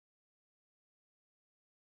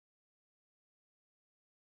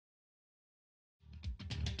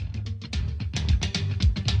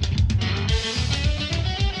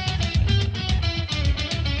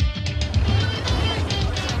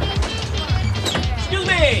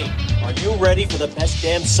Are you ready for the best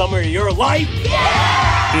damn summer of your life?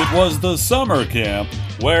 Yeah! It was the summer camp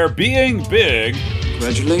where being big...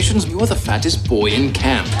 Congratulations, you're the fattest boy in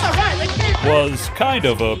camp. All right, let's go. ...was kind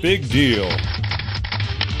of a big deal.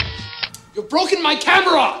 You've broken my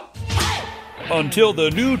camera! Until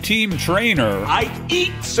the new team trainer... I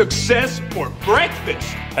eat success for breakfast!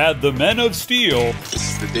 ...had the men of steel...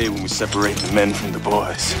 This is the day when we separate the men from the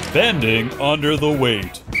boys. ...bending under the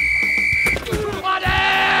weight.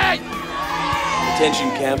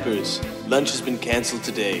 Attention campers, lunch has been canceled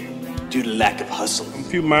today due to lack of hustle. A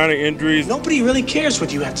few minor injuries. Nobody really cares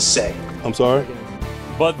what you have to say. I'm sorry?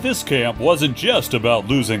 But this camp wasn't just about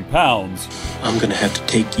losing pounds. I'm gonna have to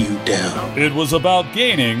take you down. It was about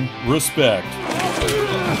gaining respect.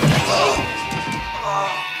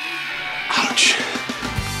 Ouch.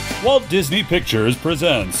 Walt Disney Pictures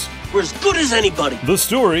presents... We're as good as anybody. The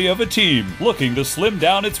story of a team looking to slim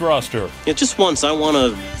down its roster. Yeah, just once I want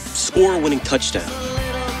to score a winning touchdown.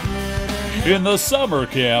 In the summer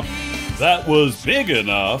camp, that was big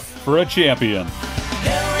enough for a champion.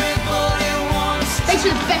 Thanks for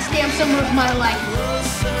the best damn summer of my life.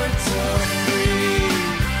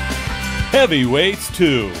 Heavyweights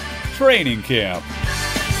 2, training camp.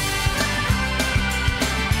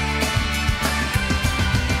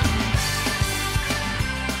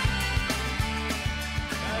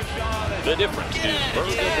 The difference is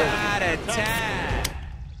versatility.